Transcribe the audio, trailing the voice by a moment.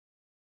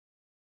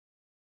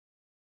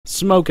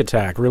Smoke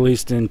Attack,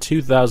 released in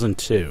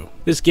 2002.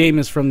 This game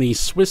is from the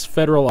Swiss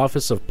Federal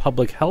Office of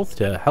Public Health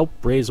to help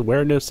raise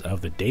awareness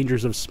of the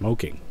dangers of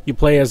smoking. You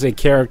play as a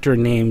character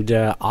named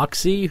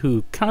Oxy,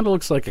 who kind of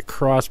looks like a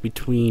cross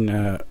between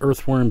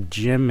Earthworm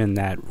Jim and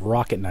that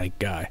Rocket Knight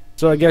guy.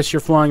 So I guess you're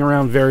flying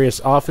around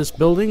various office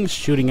buildings,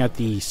 shooting at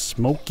the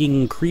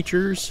smoking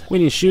creatures. When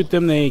you shoot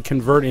them, they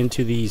convert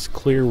into these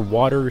clear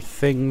water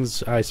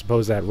things. I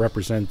suppose that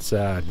represents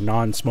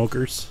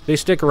non-smokers. They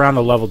stick around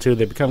the level too.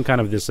 They become kind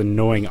of this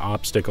annoying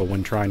obstacle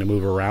when trying to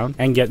move around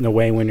and get in the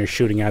way when you're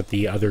shooting at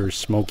the other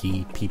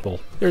smoky people.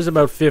 There's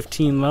about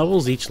 15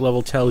 levels. Each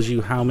level tells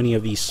you how many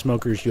of these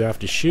smokers you have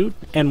to shoot,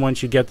 and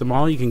once you get them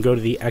all, you can go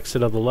to the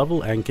exit of the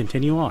level and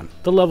continue on.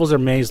 The levels are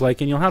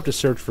maze-like, and you'll have to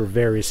search for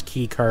various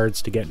key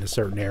cards to get into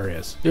certain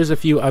areas. There's a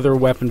few other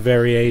weapon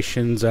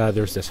variations.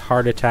 There's this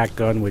heart attack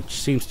gun,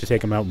 which seems to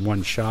take them out in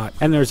one shot,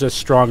 and there's a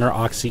stronger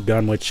Oxy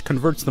gun, which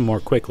converts them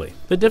more quickly.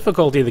 The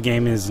difficulty of the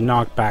game is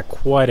knocked back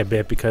quite a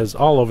bit because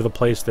all over the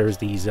place there's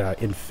these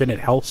infinite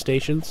health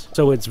stations,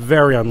 so it's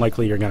very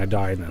unlikely you're going to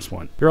die in this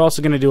one. You're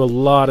also going to do a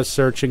lot of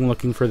searching,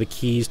 looking for the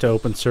keys to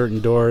open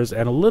certain doors,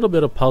 and a little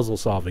bit of puzzle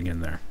solving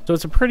in there. So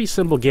it's a pretty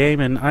simple game,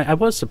 and I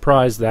was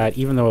surprised that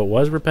even though it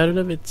was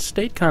repetitive, it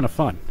stayed kind of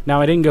fun.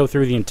 Now, I didn't go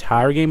through the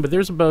entire game, but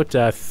there's about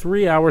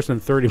 3 hours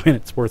and 30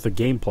 minutes worth of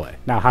gameplay.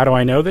 Now, how do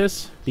I know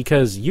this?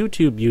 Because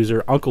YouTube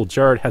user Uncle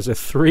Jard has a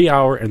 3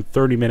 hour and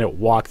 30 minute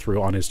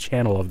walkthrough on his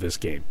channel of this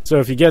game. So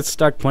if you get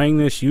stuck playing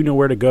this, you know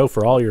where to go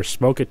for all your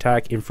Smoke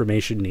Attack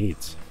information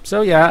needs.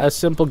 So yeah, a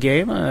simple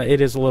game. It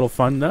is a little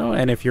fun though,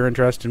 and if you're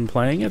interested in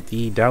playing it,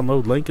 the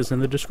download link is in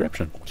the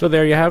description. So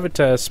there you have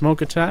it,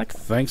 Smoke Attack.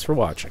 Thanks for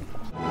watching.